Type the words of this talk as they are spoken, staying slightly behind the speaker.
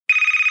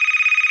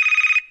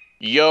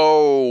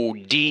Yo,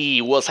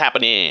 D, what's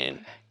happening?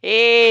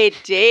 Hey,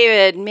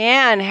 David,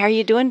 man, how are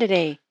you doing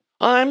today?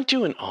 I'm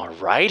doing all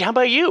right. How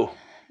about you?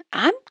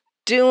 I'm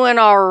doing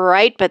all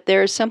right, but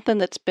there's something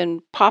that's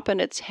been popping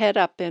its head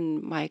up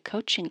in my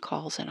coaching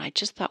calls, and I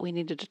just thought we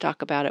needed to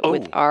talk about it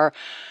with Oh,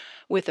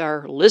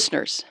 our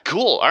listeners.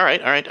 cool. All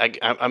right, all right.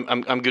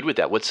 I'm good with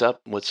that. What's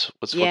up? What's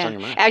on Yeah, your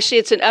mind? actually,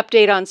 it's an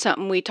update on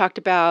something we talked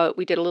about.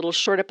 We did a little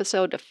short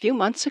episode a few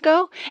months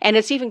ago, and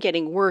it's even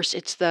getting worse.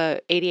 It's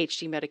the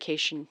ADHD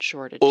medication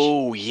shortage.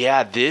 Oh,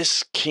 yeah.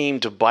 This came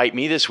to bite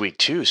me this week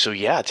too. So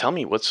yeah, tell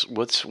me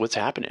what's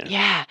happening.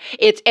 Yeah,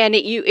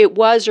 it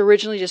was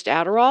originally just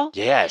Adderall, but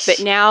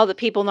Yes, now the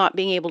people not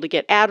being able to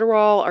get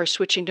Adderall are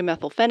switching to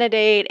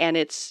methylphenidate and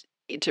it's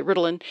to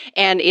Ritalin,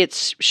 and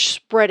it's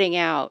spreading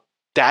out.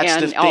 that's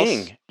the And also,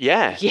 thing.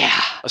 Yeah.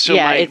 yeah, So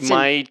yeah,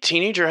 my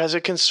teenager has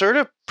a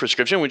Concerta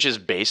prescription, which is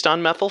based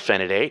on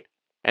methylphenidate,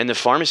 and the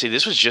pharmacy.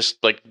 This was just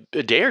like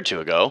a day or two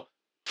ago.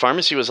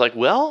 Pharmacy was like,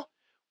 "Well,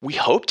 we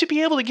hope to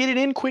be able to get it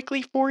in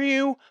quickly for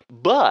you,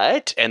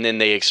 but..." And then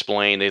they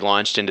explained, they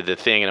launched into the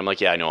thing, and I'm like,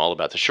 "Yeah, I know all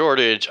about the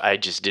shortage. I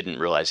just didn't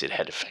realize it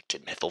had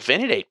affected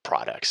methylphenidate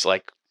products,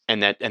 like,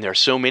 and there are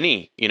so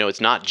many.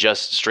 It's not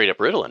just straight up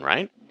Ritalin,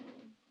 right?"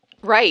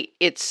 right.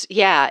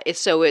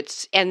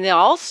 And then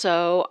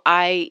also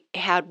I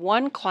had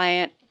one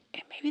client.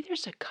 And maybe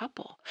there's a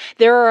couple.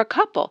 There are a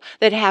couple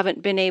that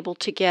haven't been able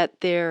to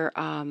get their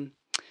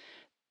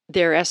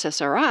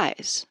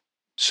SSRIs,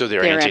 So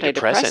they're their antidepressants.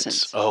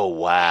 antidepressants. Oh You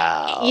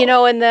wow.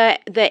 know, and the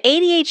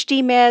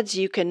ADHD meds,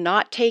 you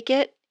cannot take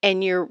it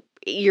and you're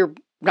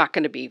not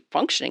going to be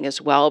functioning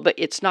as well, but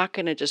it's not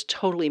going to just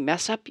totally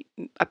mess up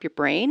your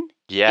brain and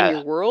your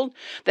Yeah. world.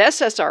 The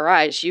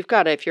SSRIs, you've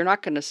got to, if you're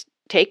not going to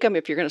take them,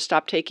 if you're going to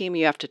stop taking them,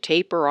 you have to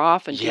taper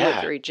off and do it Yeah.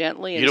 very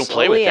gently You and don't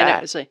play with slowly. And it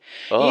that. was like,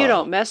 you Oh.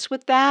 don't mess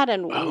with that.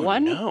 And Oh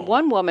one no.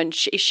 one woman,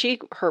 she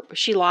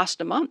lost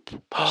a month.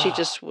 She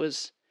just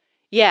was,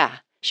 yeah,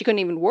 she couldn't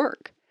even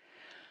work.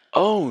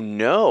 Oh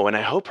no. And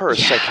I hope her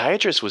Yeah.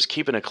 psychiatrist was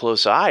keeping a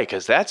close eye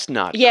because that's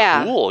not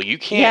Yeah. cool. You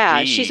can't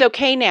Yeah, she's be.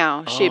 okay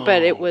now.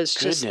 But it Oh was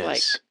just like,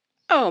 goodness.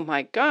 oh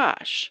my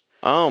gosh.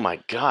 Oh my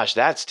gosh,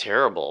 that's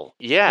terrible.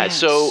 Yeah. Yeah.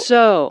 So,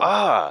 So,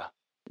 ah.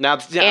 Now,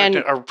 and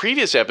our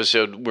previous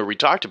episode where we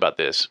talked about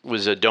this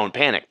was a don't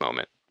panic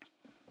moment.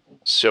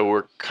 So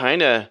we're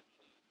kind of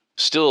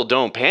still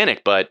don't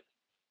panic, but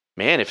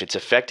man, if it's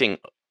affecting,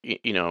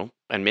 and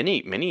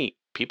many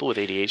people with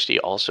ADHD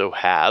also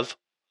have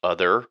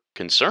other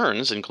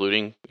concerns,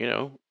 including,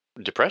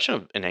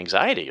 depression and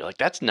anxiety. You're like,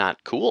 that's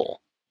not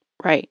cool.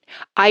 right.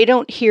 I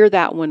don't hear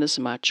that one as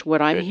much.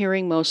 What I'm Good.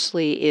 hearing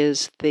mostly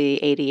is the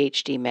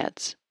ADHD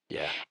meds.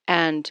 Yeah.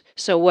 And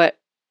so what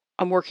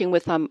I'm working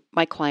with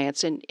my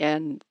clients,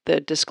 and the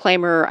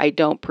disclaimer, I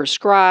don't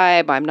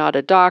prescribe, I'm not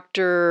a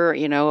doctor,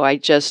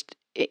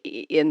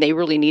 and they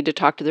really need to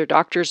talk to their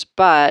doctors,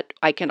 but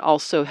I can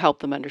also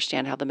help them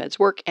understand how the meds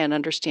work and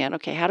understand,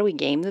 okay, how do we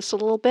game this a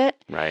little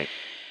bit? Right.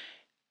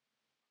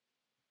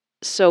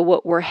 So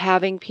what we're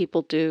having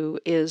people do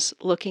is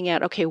looking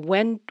at, okay,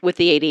 when with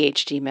the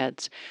ADHD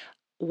meds,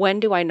 when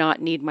do I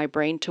not need my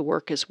brain to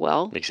work as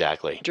well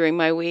Exactly. during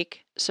my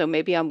week? So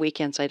maybe on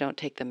weekends I don't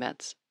take the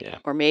meds. Yeah.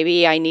 Or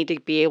maybe I need to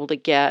be able to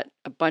get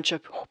a bunch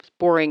of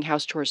boring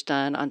house chores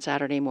done on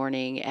Saturday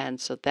morning, and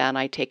so then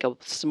I take a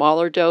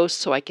smaller dose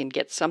so I can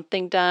get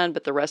something done,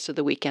 but the rest of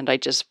the weekend I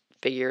just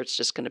figure it's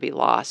just going to be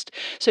lost.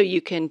 So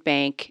you can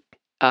bank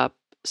up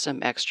some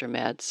extra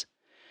meds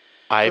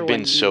I've for been when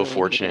you so really need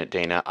fortunate, it.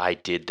 Dana. I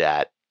did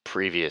that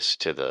previous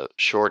to the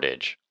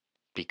shortage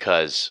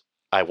because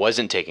I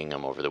wasn't taking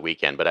them over the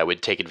weekend, but I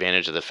would take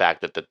advantage of the fact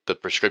that the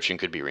prescription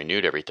could be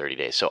renewed every 30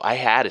 days. So I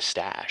had a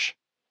stash.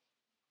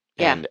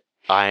 Yeah.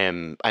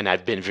 And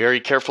I've been very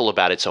careful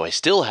about it. So I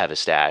still have a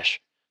stash,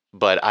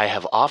 but I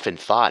have often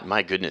thought,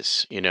 my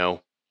goodness, and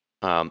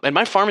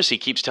my pharmacy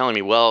keeps telling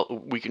me, well,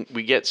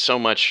 we get so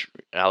much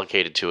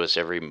allocated to us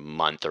every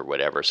month or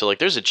whatever. So like,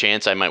 there's a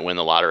chance I might win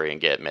the lottery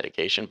and get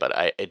medication,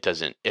 but it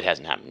hasn't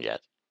happened yet.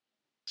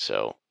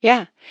 So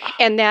Yeah.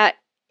 And that,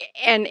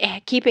 and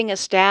keeping a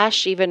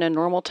stash even in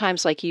normal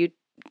times like you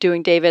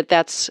doing, David,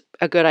 that's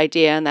a good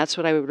idea. And that's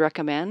what I would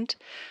recommend.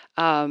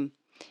 Um,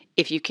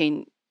 if you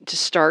can to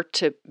start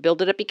to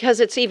build it up,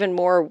 because it's even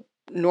more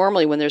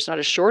normally when there's not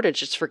a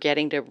shortage, it's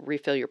forgetting to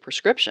refill your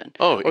prescription,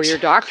 oh, or your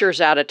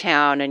doctor's out of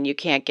town and you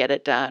can't get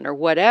it done, or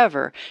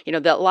whatever.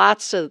 That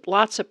lots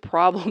of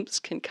problems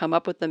can come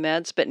up with the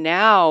meds, but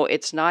now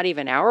it's not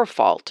even our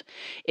fault.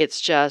 It's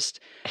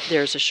just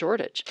there's a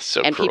shortage.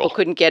 so And people cruel.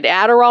 couldn't get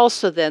Adderall,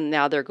 so then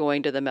now they're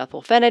going to the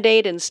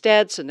methylphenidate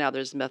instead. So now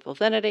there's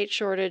methylphenidate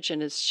shortage,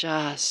 and it's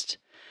just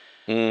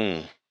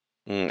Mm.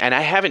 And I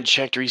haven't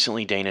checked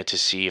recently, Dana, to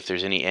see if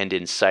there's any end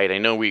in sight. I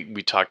know we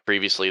talked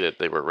previously that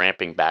they were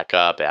ramping back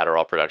up.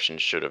 Adderall production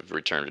should have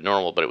returned to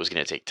normal, but it was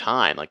going to take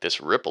time. Like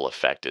this ripple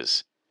effect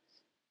is,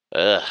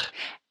 ugh.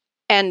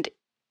 and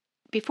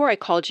before I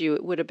called you,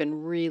 it would have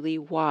been really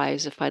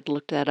wise if I'd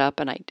looked that up,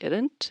 and I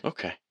didn't.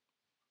 Okay.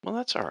 Well,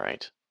 that's all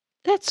right.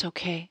 That's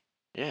okay.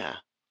 Yeah.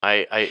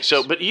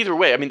 But either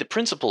way, I mean, the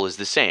principle is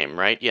the same,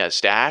 right? Yeah.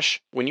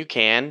 Stash when you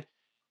can.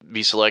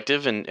 be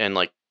selective and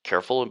like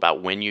careful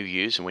about when you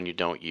use and when you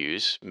don't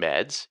use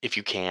meds if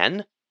you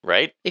can,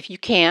 right? If you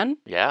can,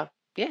 Yeah.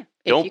 yeah.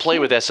 Don't play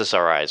with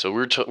SSRIs. So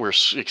we're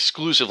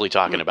exclusively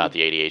talking about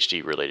the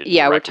ADHD related.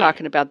 Yeah, directly. we're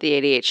talking about the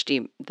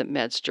ADHD, the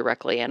meds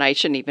directly, and I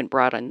shouldn't even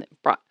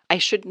I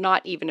should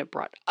not even have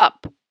brought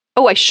up.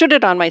 Oh, I should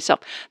have on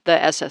myself the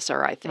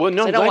SSRI thing. Well,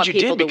 no, I I'm don't glad want you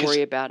people did to because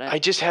worry about it. I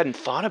just hadn't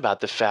thought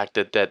about the fact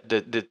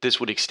that this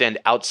would extend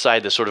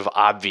outside the sort of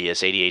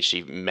obvious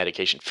ADHD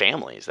medication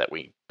families that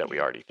we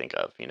already think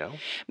of. You know,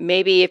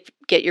 Maybe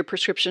get your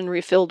prescription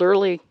refilled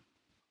early.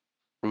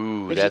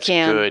 ooh, If that's you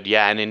can. good.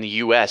 Yeah, and in the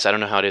U.S., I don't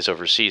know how it is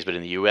overseas, but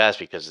in the U.S.,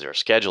 because they're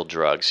scheduled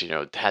drugs,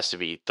 it has to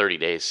be 30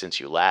 days since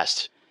you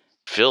last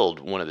filled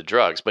one of the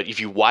drugs. But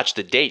if you watch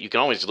the date, you can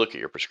always look at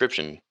your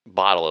prescription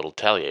bottle; it'll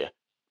tell you.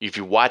 If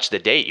you watch the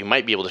date, you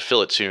might be able to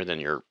fill it sooner than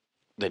you're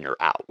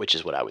out, which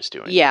is what I was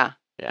doing. Yeah.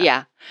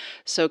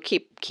 So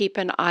keep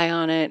an eye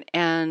on it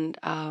and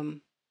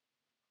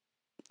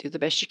do the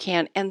best you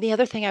can. And the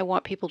other thing I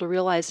want people to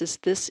realize is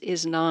this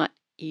is not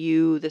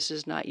you. This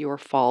is not your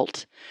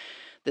fault.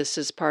 This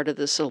is part of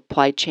the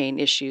supply chain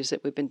issues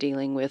that we've been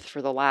dealing with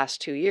for the last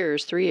 2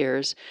 years, 3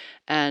 years,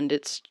 and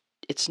it's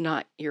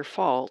not your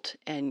fault.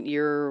 And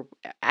you're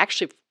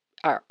actually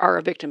are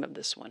a victim of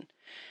this one,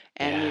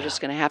 and you're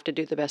just going to have to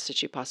do the best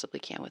that you possibly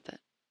can with it.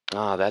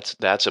 Oh, that's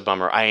a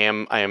bummer. I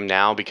am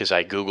now, because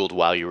I Googled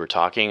while you were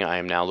talking, I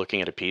am now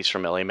looking at a piece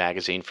from LA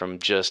Magazine from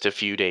just a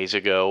few days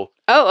ago.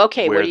 Oh,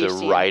 okay. Where what are you the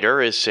seeing?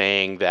 writer is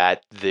saying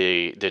that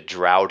the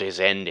drought is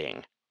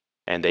ending,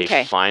 and they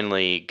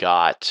finally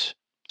got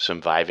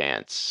some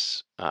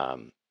Vyvanse,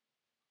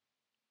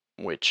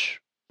 which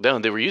no,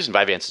 they were using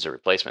Vyvanse as a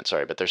replacement.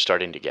 Sorry, but they're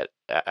starting to get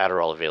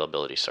Adderall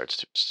availability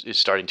is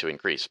starting to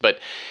increase. But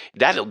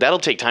that'll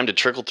take time to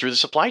trickle through the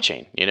supply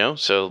chain.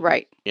 So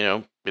right.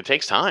 It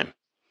takes time.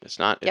 It's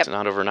not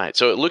overnight.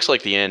 So it looks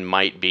like there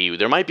might be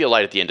a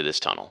light at the end of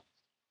this tunnel.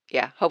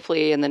 Yeah,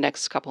 hopefully in the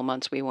next couple of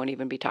months we won't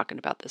even be talking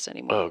about this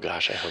anymore. Oh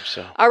gosh, I hope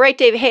so. All right,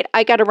 David. Hey,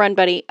 I got to run,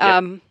 buddy.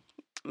 Yep.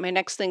 My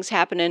next thing's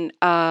happening.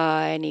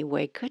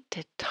 Anyway, good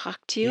to talk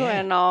to you,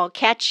 and I'll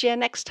catch you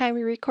next time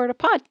we record a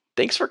pod.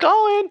 Thanks for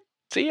calling.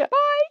 See ya.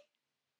 Bye.